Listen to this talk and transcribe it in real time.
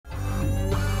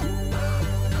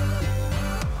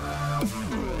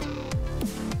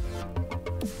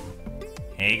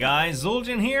Hey guys,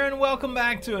 Zul'jin here, and welcome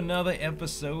back to another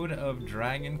episode of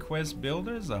Dragon Quest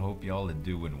Builders. I hope y'all are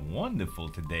doing wonderful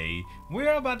today.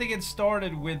 We're about to get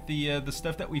started with the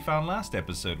stuff that we found last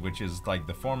episode, which is like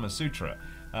the Forma Sutra.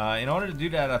 In order to do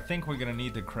that, I think we're gonna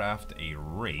need to craft a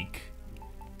rake.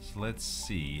 So let's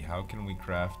see, how can we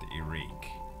craft a rake?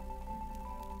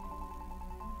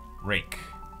 Rake.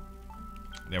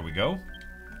 There we go.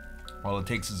 All it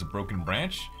takes is a broken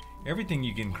branch. Everything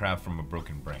you can craft from a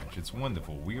broken branch. It's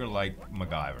wonderful. We are like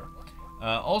MacGyver.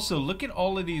 Also, look at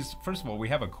all of these. First of all, we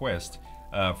have a quest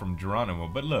from Geronimo.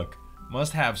 But look,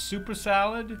 must have super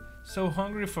salad. So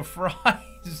hungry for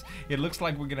fries. It looks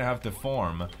like we're going to have to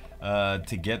farm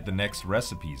to get the next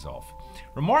recipes off.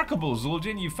 Remarkable,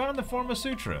 Zul'jin. You found the Forma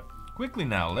Sutra. Quickly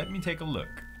now, let me take a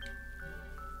look.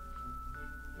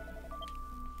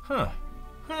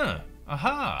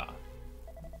 Aha.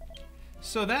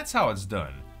 So that's how it's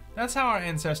done. That's how our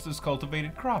ancestors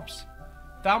cultivated crops.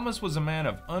 Thalmus was a man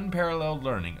of unparalleled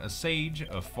learning, a sage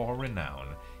of far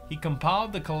renown. He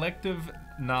compiled the collective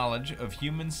knowledge of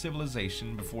human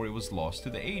civilization before it was lost to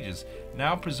the ages,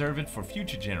 now preserve it for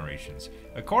future generations.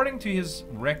 According to his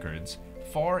records,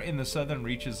 far in the southern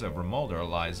reaches of Remoldar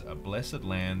lies a blessed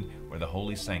land where the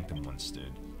holy sanctum once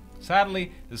stood.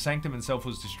 Sadly, the sanctum itself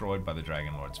was destroyed by the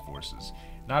Dragonlord's forces.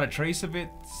 Not a trace of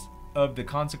the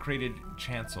consecrated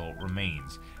chancel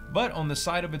remains, but on the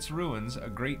site of its ruins, a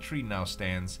great tree now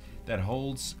stands that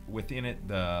holds within it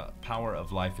the power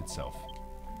of life itself.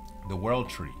 The World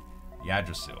Tree,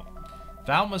 Yggdrasil.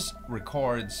 Thalmus's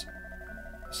records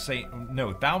say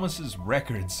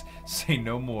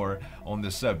no more on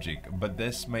the subject, but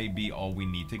this may be all we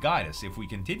need to guide us. If we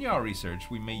continue our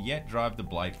research, we may yet drive the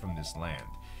blight from this land.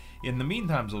 In the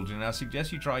meantime, Zul'jin, I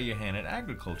suggest you try your hand at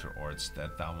agriculture arts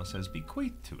that Thalmus has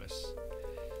bequeathed to us.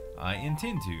 I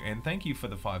intend to, and thank you for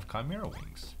the 5 Chimera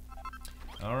Wings.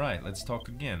 Alright, let's talk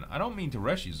again. I don't mean to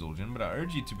rush you, Zul'jin, but I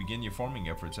urge you to begin your farming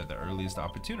efforts at the earliest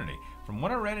opportunity. From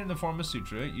what I read in the Forma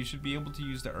Sutra, you should be able to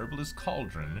use the herbalist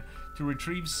cauldron to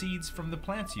retrieve seeds from the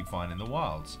plants you find in the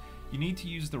wilds. You need to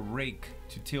use the rake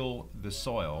to till the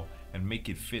soil and make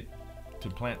it fit to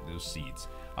plant those seeds.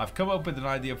 I've come up with an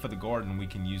idea for the garden we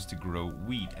can use to grow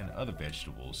wheat and other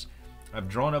vegetables. I've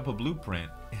drawn up a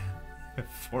blueprint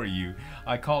for you.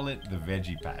 I call it the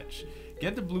veggie patch.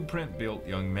 Get the blueprint built,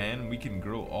 young man. We can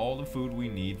grow all the food we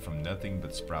need from nothing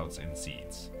but sprouts and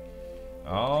seeds.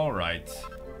 Alright.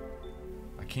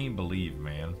 I can't believe,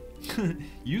 man.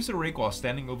 Use a rake while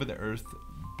standing over the earth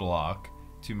block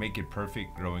to make it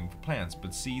perfect growing for plants,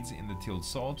 but seeds in the tilled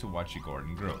soil to watch your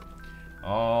garden grow.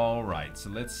 Alright,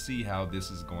 so let's see how this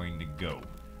is going to go.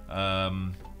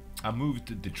 I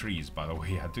moved the trees, by the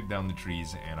way. I took down the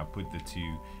trees and I put the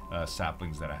 2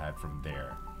 saplings that I had from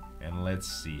there. And let's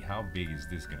see, how big is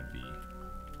this going to be?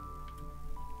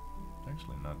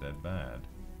 Actually, not that bad.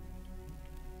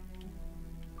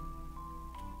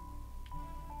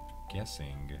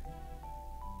 Guessing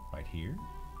right here?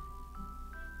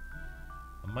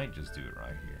 I might just do it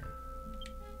right here.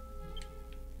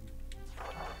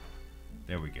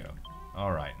 There we go.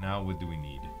 Alright, now what do we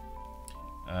need?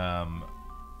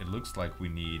 It looks like we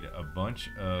need a bunch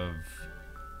of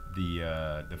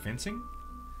the fencing.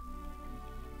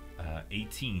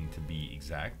 18 to be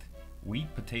exact.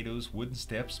 Wheat, potatoes, wooden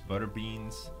steps, butter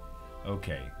beans.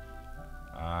 Okay,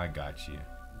 I got you.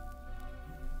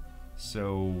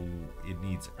 So it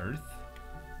needs earth.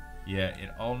 Yeah,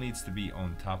 it all needs to be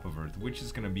on top of earth, which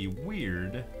is going to be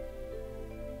weird.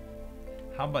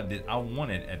 How about this? I want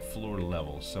it at floor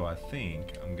level, so I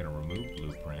think I'm going to remove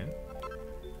blueprint.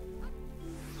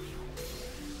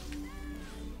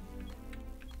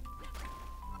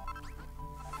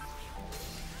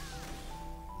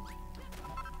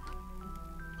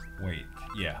 Wait,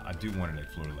 yeah, I do want it at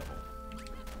floor level.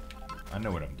 I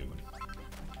know what I'm doing.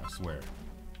 I swear.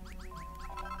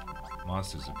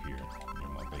 Monsters appear near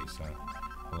my base, huh?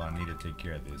 Well, I need to take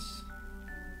care of this.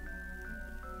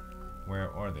 Where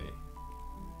are they?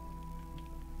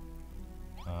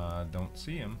 Don't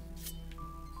see him.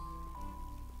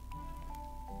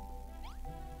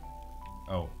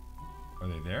 Oh, are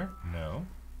they there? No.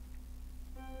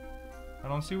 I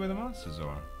don't see where the monsters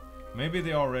are. Maybe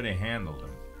they already handled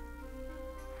them.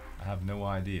 I have no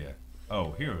idea.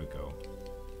 Oh, here we go.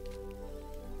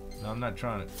 No, I'm not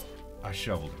trying to... I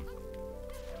shoveled him.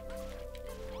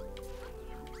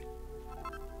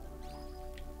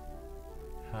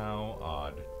 How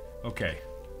odd. Okay.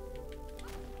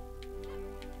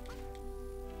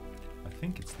 I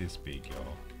think it's this big,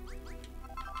 y'all.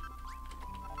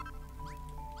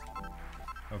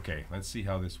 Okay, let's see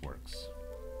how this works.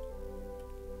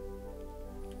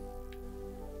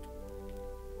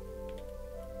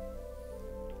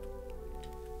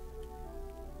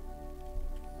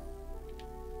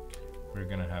 we're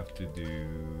gonna have to do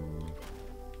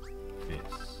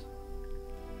this.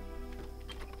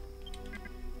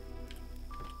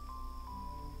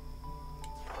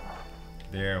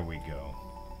 There we go.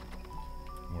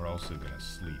 We're also gonna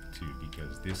sleep too,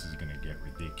 because this is gonna get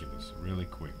ridiculous really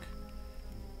quick.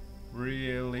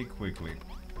 Really quickly.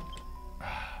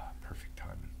 Perfect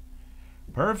timing.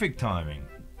 Perfect timing.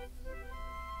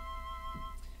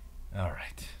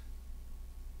 Alright.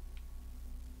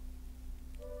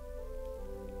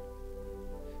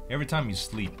 Every time you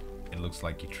sleep, it looks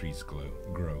like your trees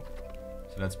grow.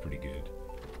 So that's pretty good.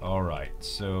 Alright,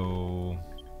 so...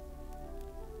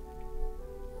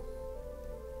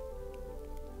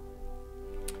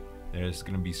 there's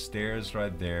gonna be stairs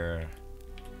right there.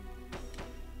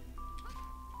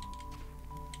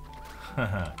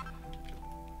 I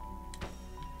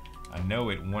know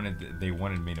they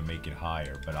wanted me to make it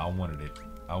higher, but I wanted it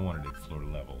floor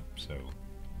level, so.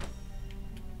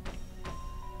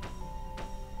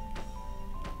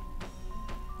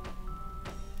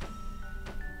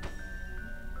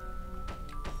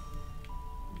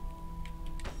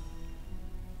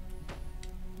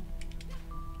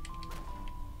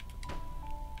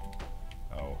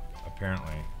 Oh,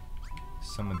 apparently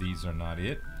some of these are not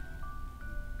it.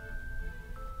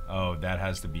 Oh, that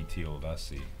has to be tealed, I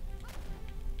see.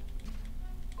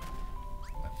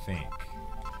 I think.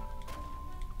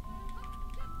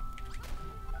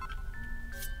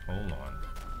 Hold on.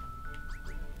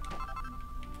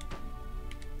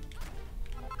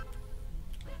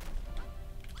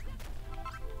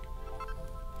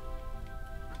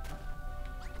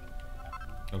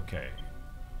 Okay.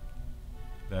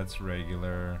 That's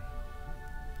regular.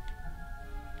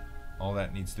 All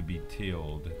that needs to be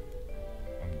tealed.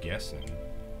 I'm guessing.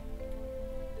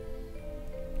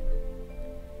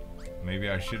 Maybe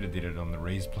I should have did it on the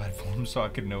raised platform so I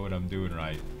could know what I'm doing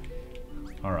right.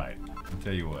 Alright, I'll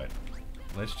tell you what.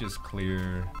 Let's just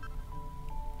clear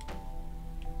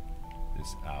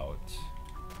this out.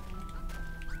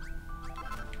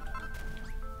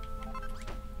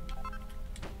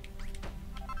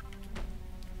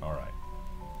 Alright.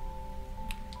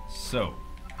 So,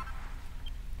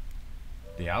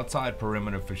 the outside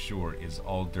perimeter for sure is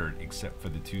all dirt except for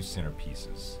the two center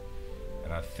pieces.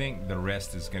 And I think the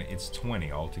rest is gonna, it's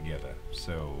 20 altogether.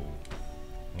 So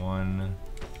 1,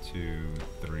 2,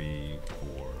 3,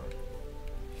 4,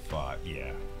 5.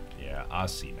 Yeah, I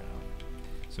see now.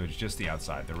 So it's just the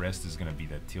outside. The rest is gonna be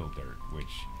that teal dirt,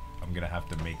 which I'm gonna have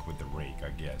to make with the rake, I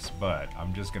guess. But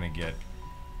I'm just gonna get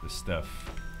the stuff,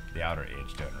 the outer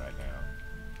edge done right now.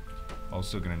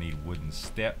 Also gonna need wooden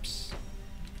steps.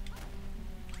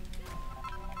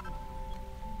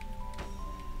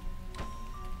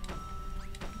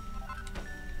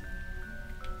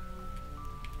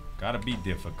 Gotta be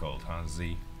difficult, huh,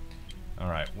 Z?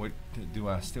 Alright, what do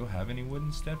I still have any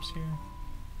wooden steps here?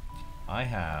 I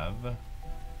have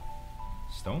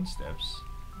stone steps.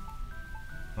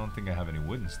 I don't think I have any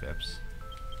wooden steps.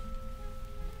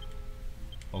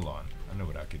 Hold on, I know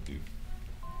what I could do.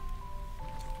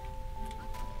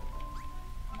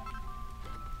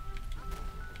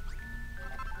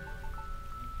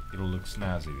 It'll look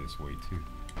snazzy this way too.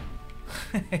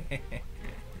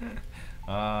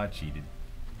 Ah, cheated.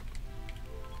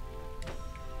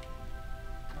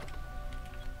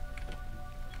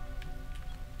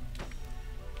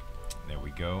 There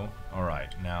we go.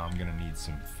 Alright, now I'm gonna need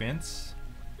some fence.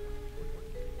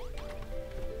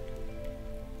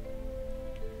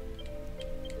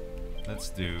 Let's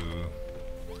do...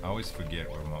 I always forget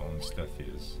where my own stuff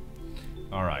is.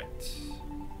 Alright.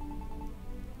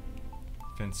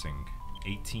 Fencing.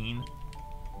 18.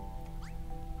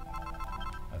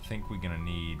 I think we're gonna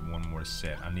need one more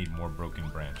set. I need more broken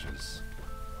branches.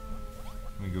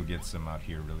 Let me go get some out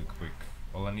here really quick.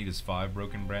 All I need is 5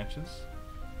 broken branches.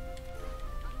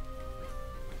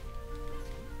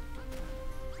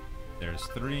 There's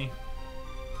 3.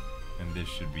 And this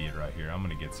should be it right here. I'm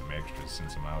gonna get some extras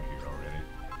since I'm out here already.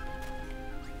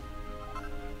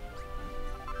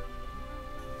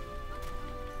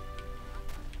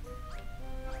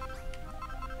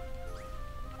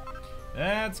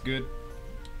 That's good.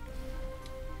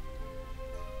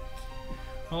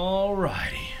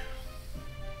 Alrighty.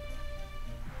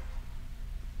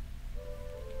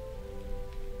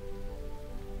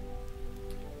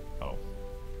 Oh.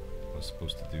 I was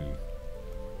supposed to do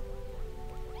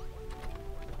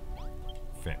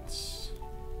fence.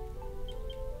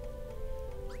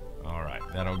 Alright,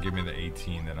 that'll give me the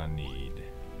 18 that I need.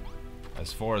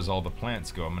 As far as all the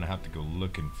plants go, I'm gonna have to go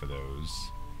looking for those.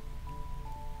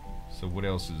 So what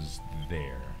else is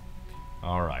there?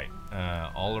 Alright,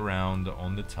 all around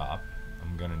on the top,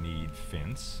 I'm gonna need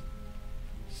fence.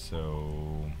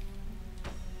 So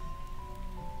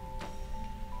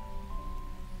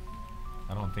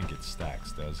I don't think it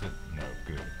stacks, does it? No,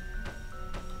 good.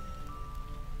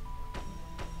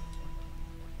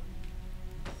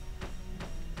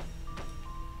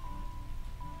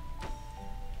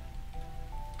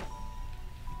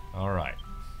 Alright,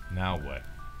 now what?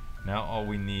 Now all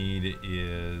we need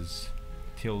is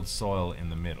tilled soil in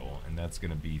the middle, and that's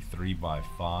going to be 3 by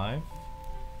 5.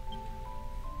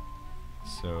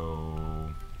 So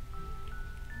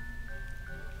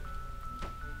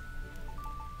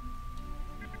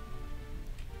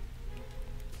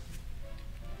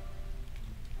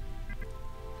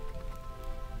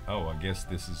oh, I guess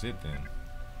this is it then.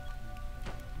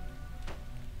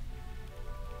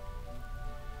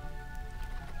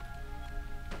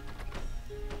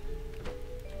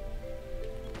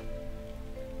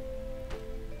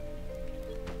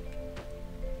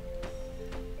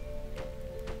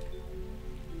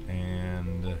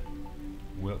 And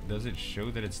well, does it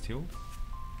show that it's tilled?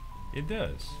 It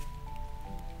does.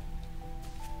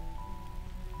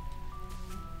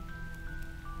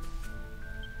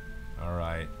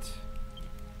 Alright,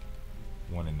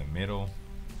 one in the middle.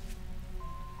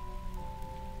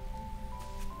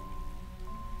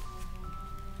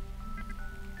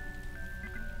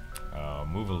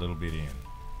 Move a little bit in.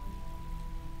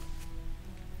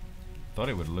 Thought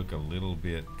it would look a little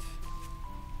bit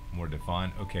more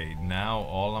defined. Okay, now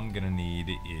all I'm gonna need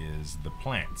is the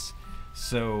plants.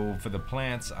 So for the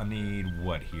plants, I need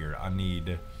what here? I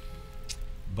need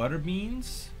butter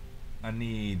beans. I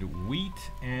need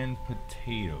wheat and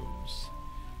potatoes.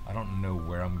 I don't know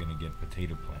where I'm gonna get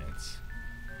potato plants.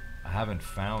 I haven't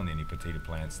found any potato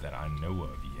plants that I know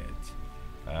of yet.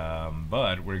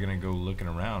 But we're gonna go looking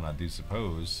around, I do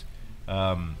suppose.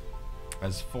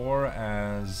 As far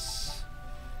as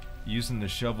using the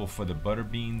shovel for the butter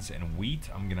beans and wheat,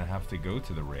 I'm gonna have to go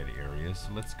to the red area,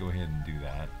 so let's go ahead and do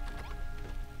that.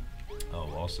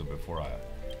 Oh, also before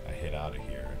I head out of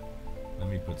here, let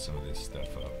me put some of this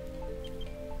stuff up.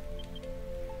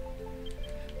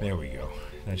 There we go.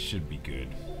 That should be good.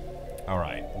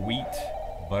 Alright, wheat,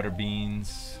 butter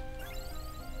beans.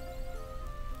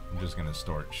 I'm just gonna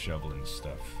start shoveling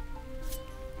stuff.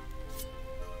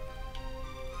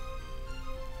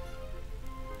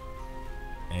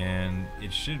 And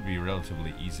it should be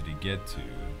relatively easy to get to.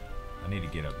 I need to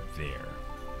get up there.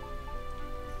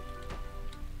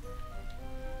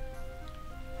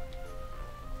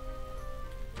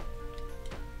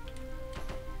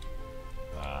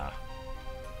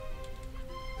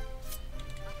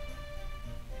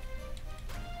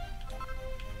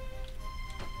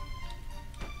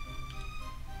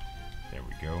 There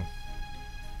we go.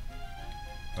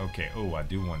 Okay, oh, I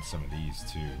do want some of these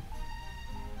too.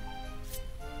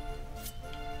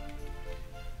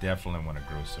 Definitely want to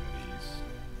grow some of these.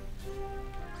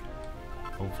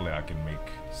 Hopefully I can make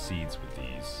seeds with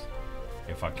these.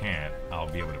 If I can't, I'll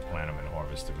be able to plant them and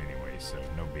harvest them anyway, so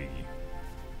no biggie.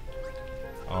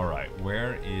 Alright,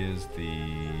 where is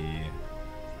the...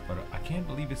 But I can't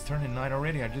believe it's turning night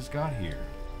already. I just got here.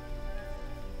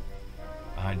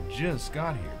 I just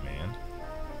got here, man.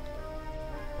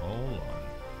 Hold on.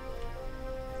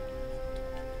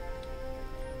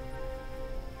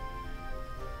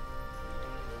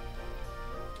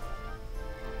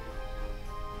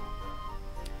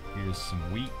 Here's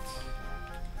some wheat.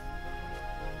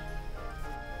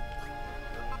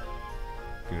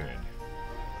 Good.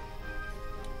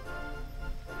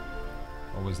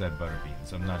 Or was that butter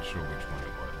beans? I'm not sure which one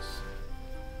it was.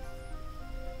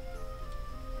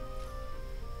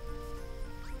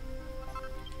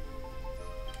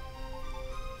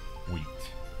 Wheat.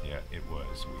 Yeah, it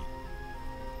was wheat.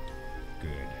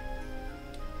 Good.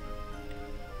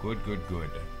 Good, good, good.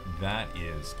 That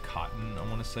is cotton, I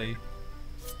want to say.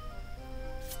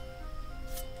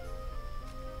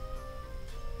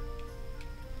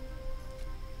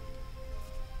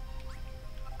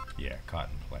 Yeah,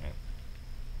 cotton plant.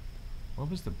 Where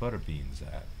was the butter beans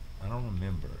at? I don't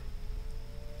remember.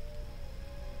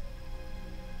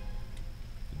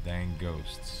 The dang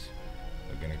ghosts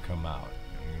are gonna come out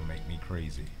and gonna make me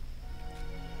crazy.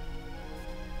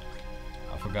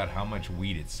 I forgot how much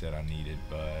wheat it said I needed,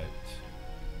 but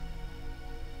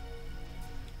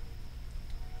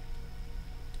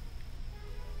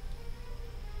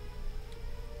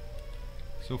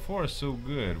so far so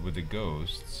good with the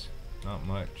ghosts. Not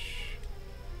much.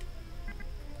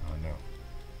 Oh no.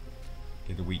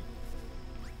 Get the wheat.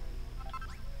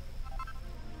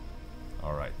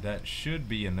 Alright, that should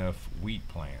be enough wheat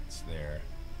plants there.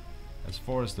 As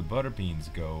far as the butter beans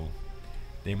go,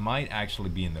 they might actually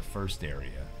be in the first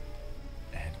area.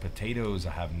 And potatoes,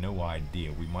 I have no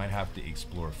idea. We might have to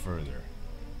explore further.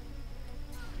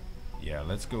 Yeah,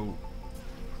 let's go.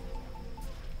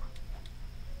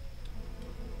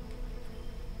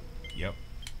 Yep.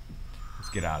 Let's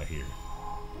get out of here.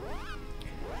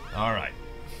 Alright.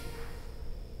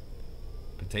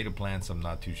 Potato plants I'm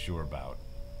not too sure about.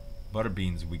 Butter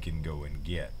beans we can go and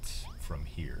get from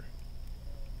here.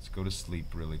 Let's go to sleep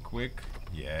really quick.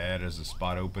 Yeah, there's a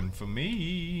spot open for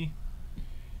me.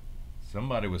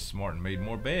 Somebody was smart and made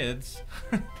more beds.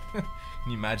 Can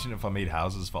you imagine if I made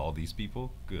houses for all these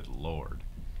people? Good lord.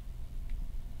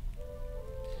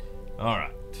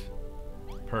 Alright.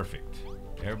 Perfect.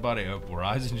 Everybody up,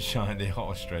 rise and shine. They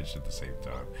all stretched at the same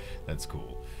time. That's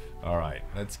cool. Alright,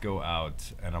 let's go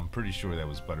out. And I'm pretty sure that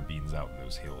was butter beans out in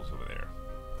those hills over there.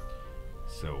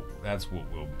 So that's what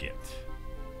we'll get.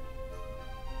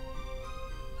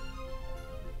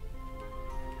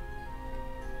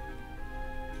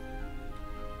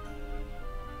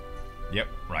 Yep,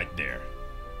 right there.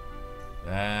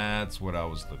 That's what I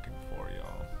was looking for,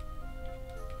 y'all.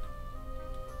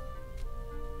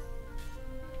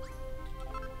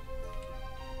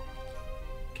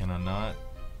 Can I not?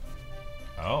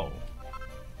 Oh.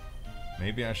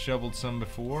 Maybe I shoveled some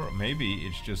before. Maybe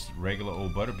it's just regular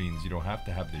old butter beans. You don't have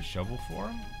to have this shovel for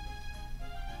them.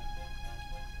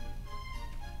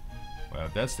 Well,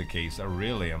 if that's the case, I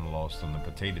really am lost on the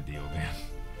potato deal then.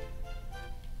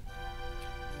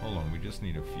 Hold on, we just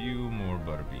need a few more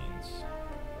butter beans.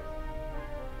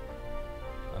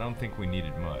 I don't think we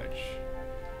needed much.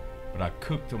 But I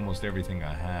cooked almost everything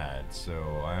I had, so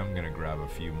I am gonna grab a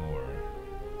few more.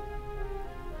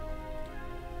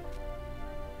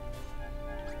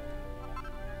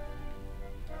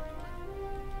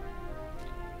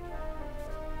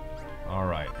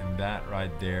 Alright, and that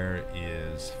right there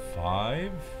is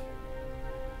 5.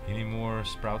 Any more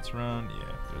sprouts around?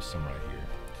 Yeah, there's some right here.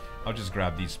 I'll just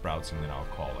grab these sprouts and then I'll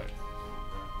call it.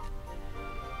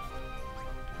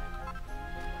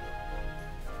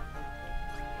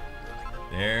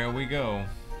 There we go.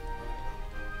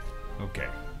 Okay,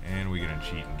 and we're gonna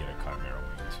cheat and get a chimera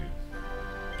wing too.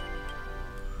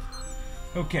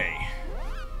 Okay.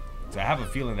 So I have a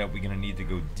feeling that we're gonna need to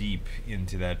go deep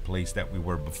into that place that we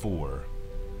were before.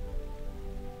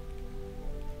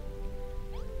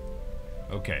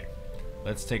 Okay,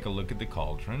 let's take a look at the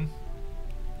cauldron.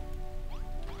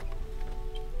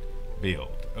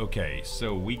 Build. Okay,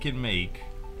 so we can make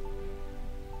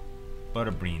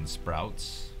butter bean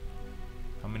sprouts.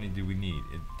 How many do we need?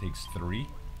 It takes 3.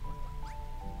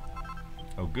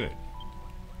 Oh, good.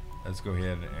 Let's go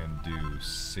ahead and do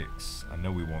 6. I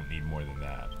know we won't need more than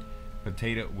that.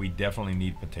 Potato, we definitely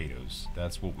need potatoes.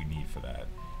 That's what we need for that.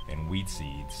 And wheat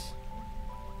seeds.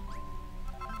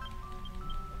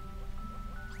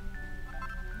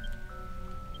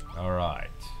 Alright.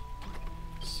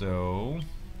 So,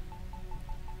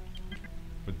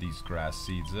 put these grass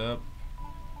seeds up.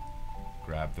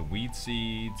 Grab the wheat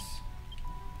seeds.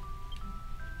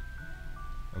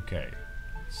 Okay.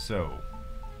 So,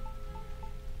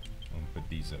 I'm gonna put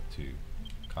these up too.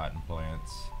 Cotton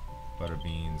plants. Butter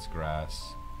beans,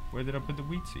 grass. Where did I put the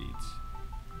wheat seeds?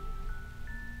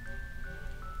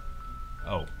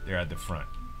 Oh, they're at the front.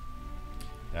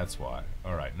 That's why.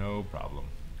 Alright, no problem.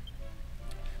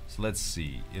 So let's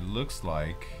see. It looks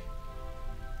like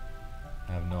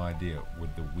I have no idea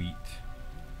with the wheat.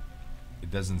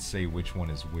 It doesn't say which one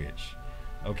is which.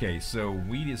 Okay, so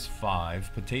wheat is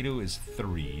 5, potato is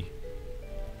 3.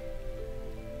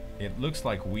 It looks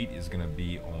like wheat is gonna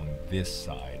be on this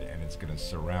side and it's gonna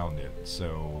surround it.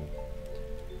 So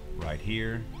right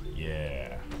here,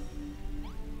 yeah.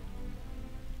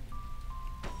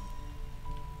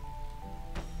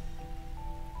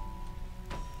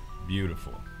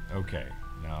 Beautiful. Okay,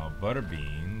 now butter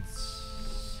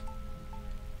beans.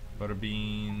 Butter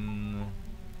bean.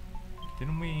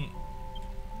 Didn't we?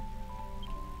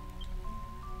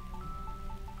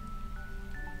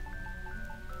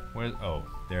 Where? Oh,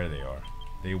 there they are.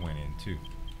 They went in too.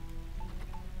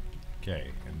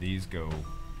 Okay, and these go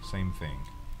same thing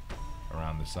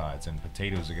around the sides, and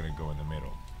potatoes are gonna go in the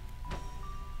middle.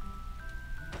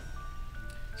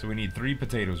 So we need 3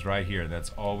 potatoes right here. That's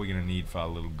all we're gonna need for our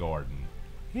little garden.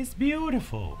 It's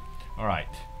beautiful. All right,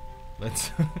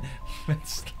 let's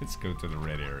let's go to the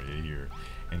red area here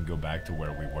and go back to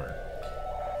where we were.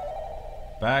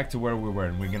 Back to where we were,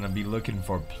 and we're gonna be looking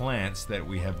for plants that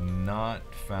we have not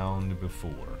found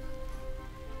before.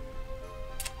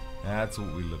 That's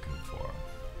what we're looking for.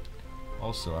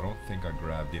 Also, I don't think I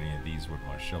grabbed any of these with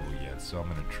my shovel yet, so I'm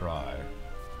gonna try.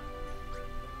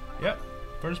 Yep,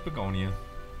 first begonia.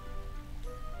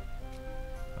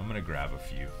 I'm gonna grab a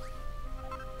few.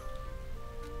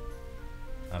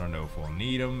 I don't know if we'll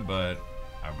need them, but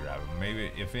I'll grab them.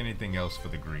 Maybe, if anything else, for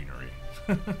the greenery.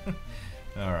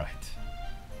 Alright.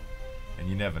 And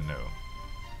you never know.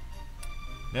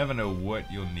 Never know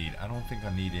what you'll need. I don't think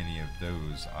I need any of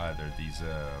those either. These,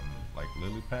 like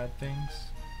lily pad things.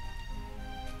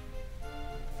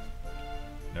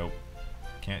 Nope.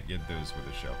 Can't get those with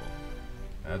a shovel.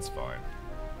 That's fine.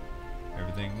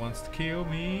 Everything wants to kill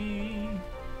me.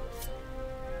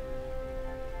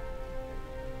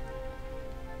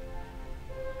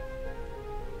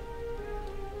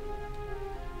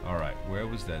 Alright, where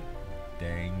was that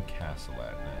dang castle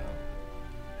at now?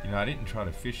 You know, I didn't try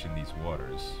to fish in these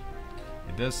waters.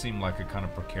 It does seem like a kind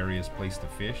of precarious place to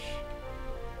fish.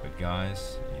 But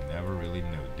guys, you never really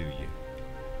know, do you?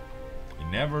 You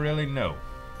never really know.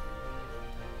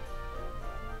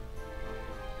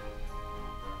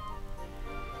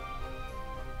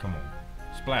 Come on.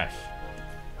 Splash.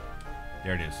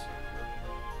 There it is.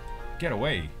 Get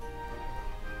away.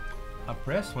 I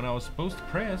pressed when I was supposed to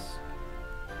press.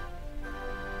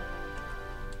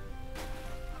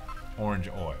 Orange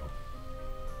oil.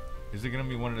 Is it gonna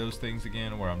be one of those things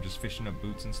again where I'm just fishing up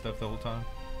boots and stuff the whole time?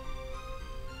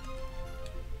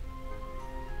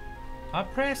 I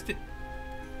pressed it.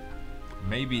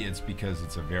 Maybe it's because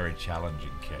it's a very challenging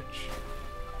catch.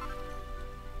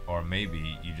 Or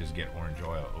maybe you just get orange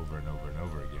oil over and over and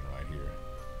over again right here.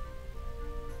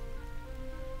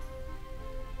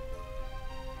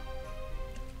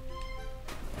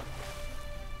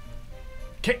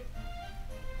 Okay.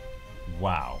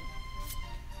 Wow.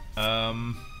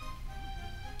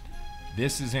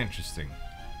 This is interesting.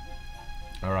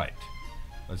 Alright.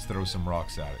 Let's throw some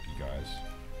rocks at it, you guys.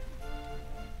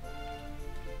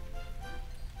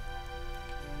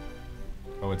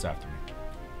 Oh, it's after me.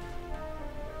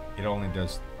 It only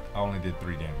does... I only did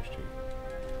 3 damage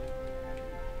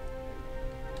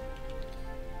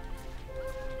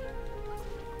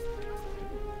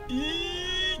to it.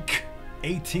 Eek!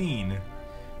 18.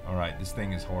 Alright, this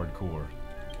thing is hardcore.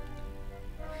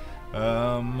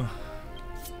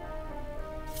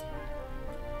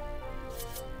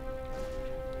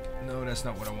 No, that's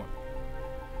not what I want.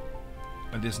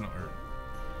 Medicinal herb.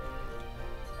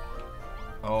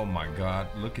 Oh my god,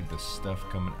 look at the stuff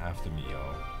coming after me,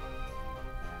 y'all.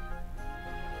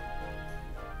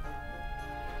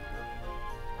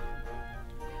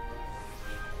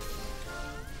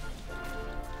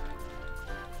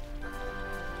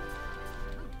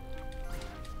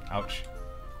 Ouch.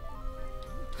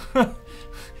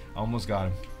 Almost got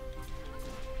him.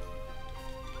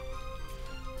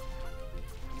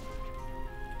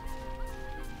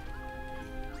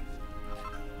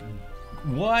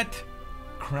 What?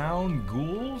 Crown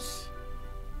ghouls?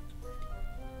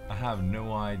 I have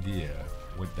no idea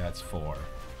what that's for.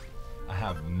 I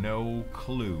have no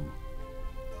clue.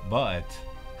 But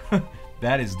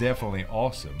that is definitely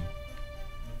awesome.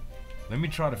 Let me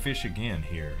try to fish again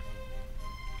here.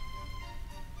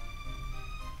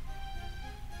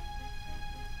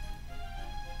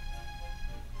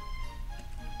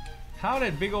 How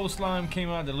that big old slime came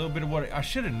out of the little bit of water. I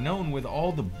should have known with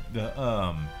all the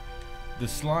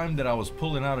slime that I was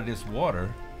pulling out of this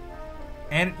water.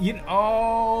 And you know,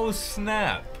 oh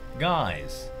snap,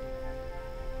 guys,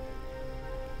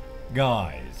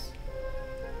 y'all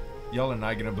are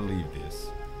not gonna believe this.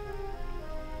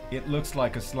 It looks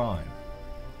like a slime.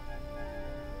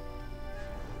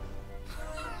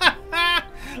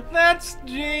 That's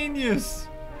genius.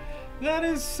 That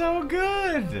is so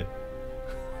good.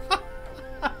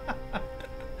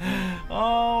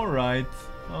 Alright.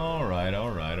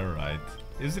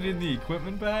 Is it in the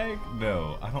equipment bag?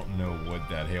 No, I don't know what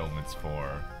that helmet's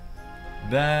for.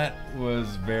 That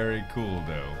was very cool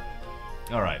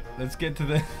though. Alright, let's get to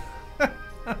the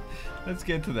let's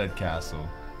get to that castle.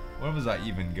 Where was I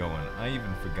even going? I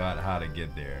even forgot how to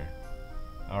get there.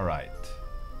 Alright.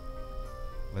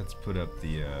 Let's put up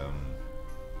the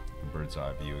bird's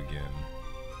eye view again.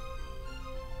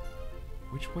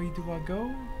 Which way do I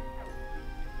go?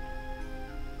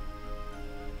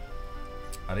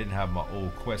 I didn't have my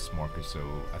old quest marker, so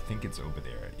I think it's over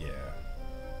there. Yeah,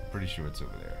 pretty sure it's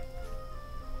over there.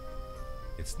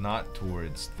 It's not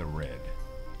towards the red.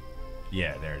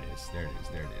 Yeah, there it is. There it is.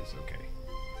 There it is. Okay,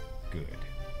 good.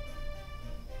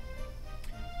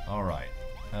 All right.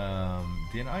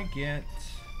 Did I get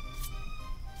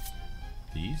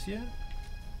these yet?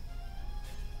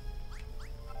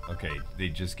 Okay, they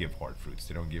just give heart fruits.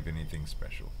 They don't give anything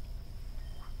special.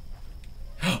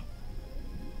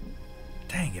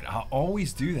 Dang it, I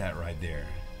always do that right there.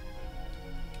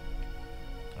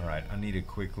 Alright, I need to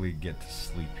quickly get to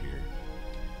sleep here.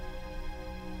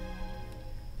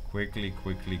 Quickly,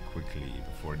 quickly, quickly,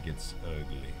 before it gets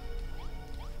ugly.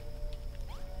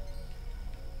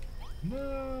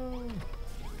 No!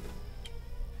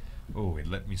 Oh, it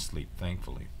let me sleep,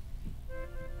 thankfully.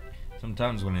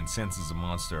 Sometimes when it senses a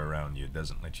monster around you, it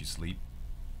doesn't let you sleep.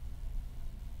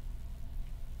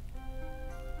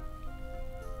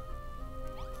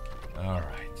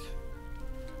 Alright.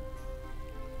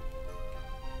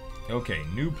 Okay,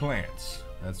 new plants.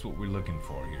 That's what we're looking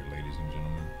for here, ladies and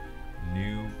gentlemen.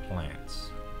 New plants.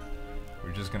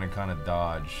 We're just gonna kind of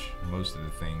dodge most of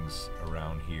the things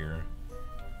around here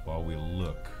while we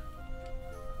look.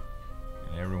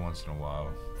 And every once in a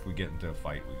while, if we get into a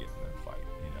fight, we get into a fight,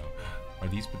 you know. Are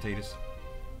these potatoes?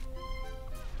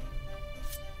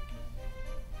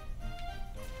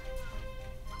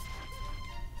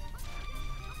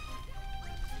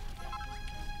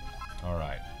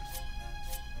 Alright.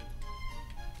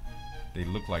 They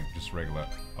look like just regular.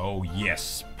 Oh,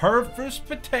 yes. Perfect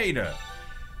potato.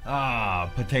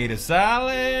 Ah, potato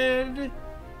salad.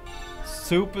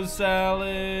 Super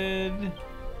salad.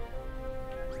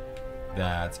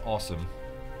 That's awesome.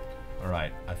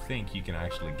 Alright, I think you can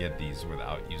actually get these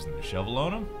without using the shovel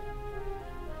on them.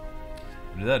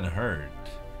 But it doesn't hurt.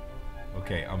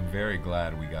 Okay, I'm very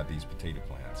glad we got these potato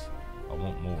plants. I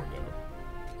want more, though.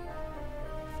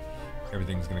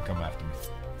 Everything's gonna come after me.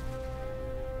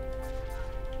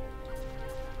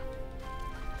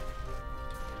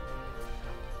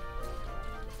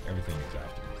 Everything is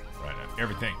after me right now.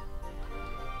 Everything.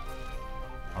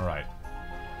 Alright.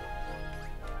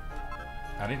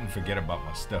 I didn't forget about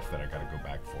my stuff that I gotta go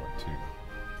back for, too.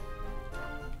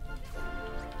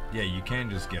 Yeah, you can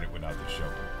just get it without the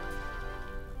shovel.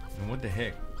 And what the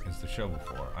heck is the shovel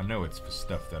for? I know it's for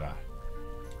stuff that I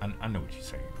know what you're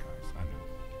saying, guys. I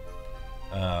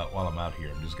know. While I'm out here,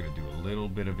 I'm just gonna do a little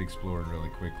bit of exploring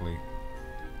really quickly.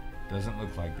 Doesn't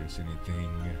look like there's anything.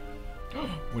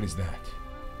 What is that?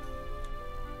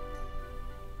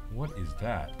 What is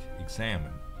that?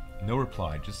 Examine. No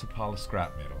reply, just a pile of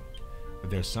scrap metal. But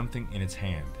there's something in its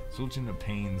hand. Zul'jin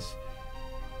obtains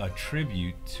a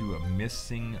tribute to a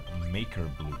missing maker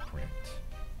blueprint.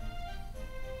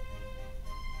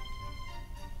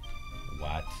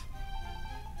 What?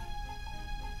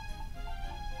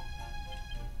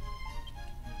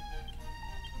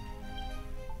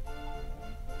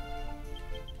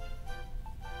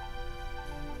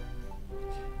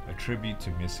 A tribute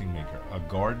to missing maker. A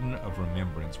garden of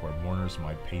remembrance where mourners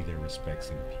might pay their respects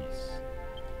in peace.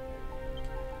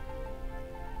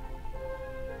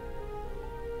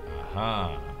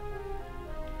 Aha.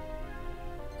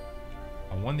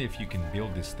 I wonder if you can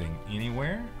build this thing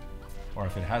anywhere, or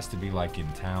if it has to be like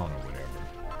in town or whatever.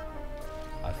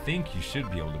 I think you should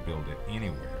be able to build it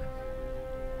anywhere.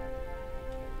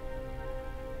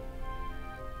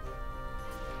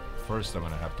 First, I'm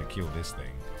gonna have to kill this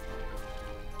thing.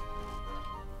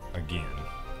 Again.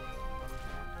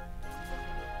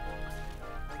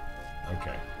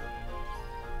 Okay.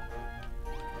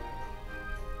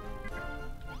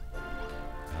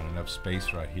 Not enough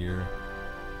space right here.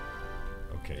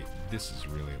 Okay, this is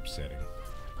really upsetting.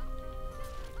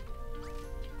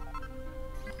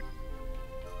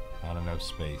 Not enough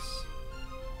space.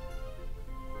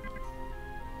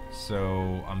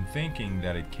 So I'm thinking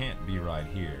that it can't be right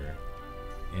here,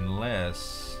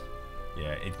 unless,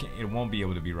 yeah, it won't be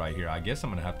able to be right here. I guess I'm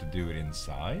gonna have to do it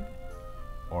inside,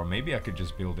 or maybe I could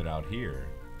just build it out here.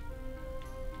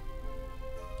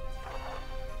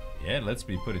 Yeah, lets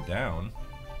me put it down.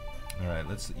 Alright,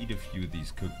 let's eat a few of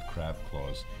these cooked crab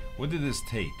claws. What did this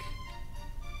take?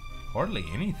 Hardly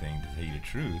anything, to tell you the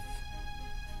truth.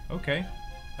 Okay,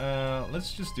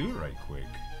 let's just do it right quick.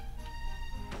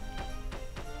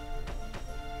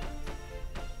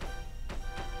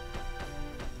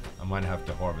 I might have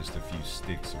to harvest a few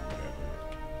sticks or whatever.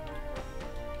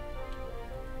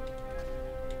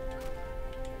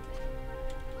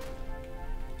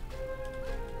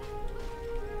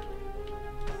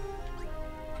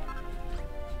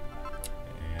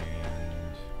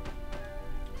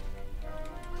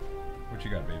 And what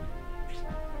you got, baby?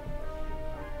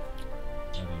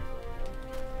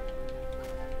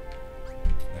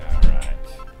 Alright.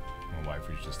 My wife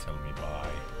was just telling me bye.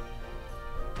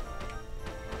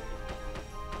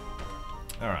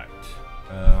 Alright,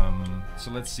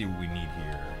 so let's see what we need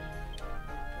here.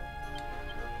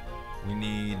 We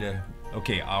need,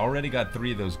 okay, I already got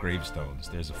 3 of those gravestones.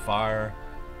 There's a fire,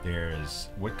 there's,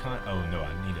 what kind, oh no,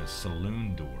 I need a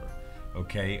saloon door.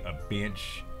 Okay, a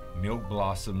bench, milk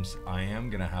blossoms. I am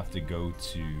gonna have to go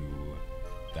to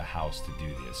the house to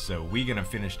do this. So we're gonna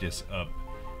finish this up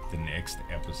the next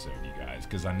episode, you guys,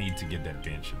 because I need to get that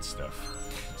bench and stuff.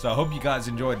 So I hope you guys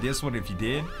enjoyed this one. If you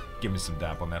did, give me some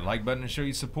tap on that like button to show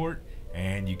your support,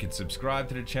 and you can subscribe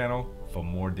to the channel for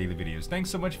more daily videos. Thanks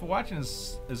so much for watching.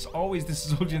 As always, this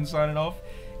is Oljin signing off,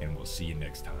 and we'll see you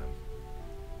next time.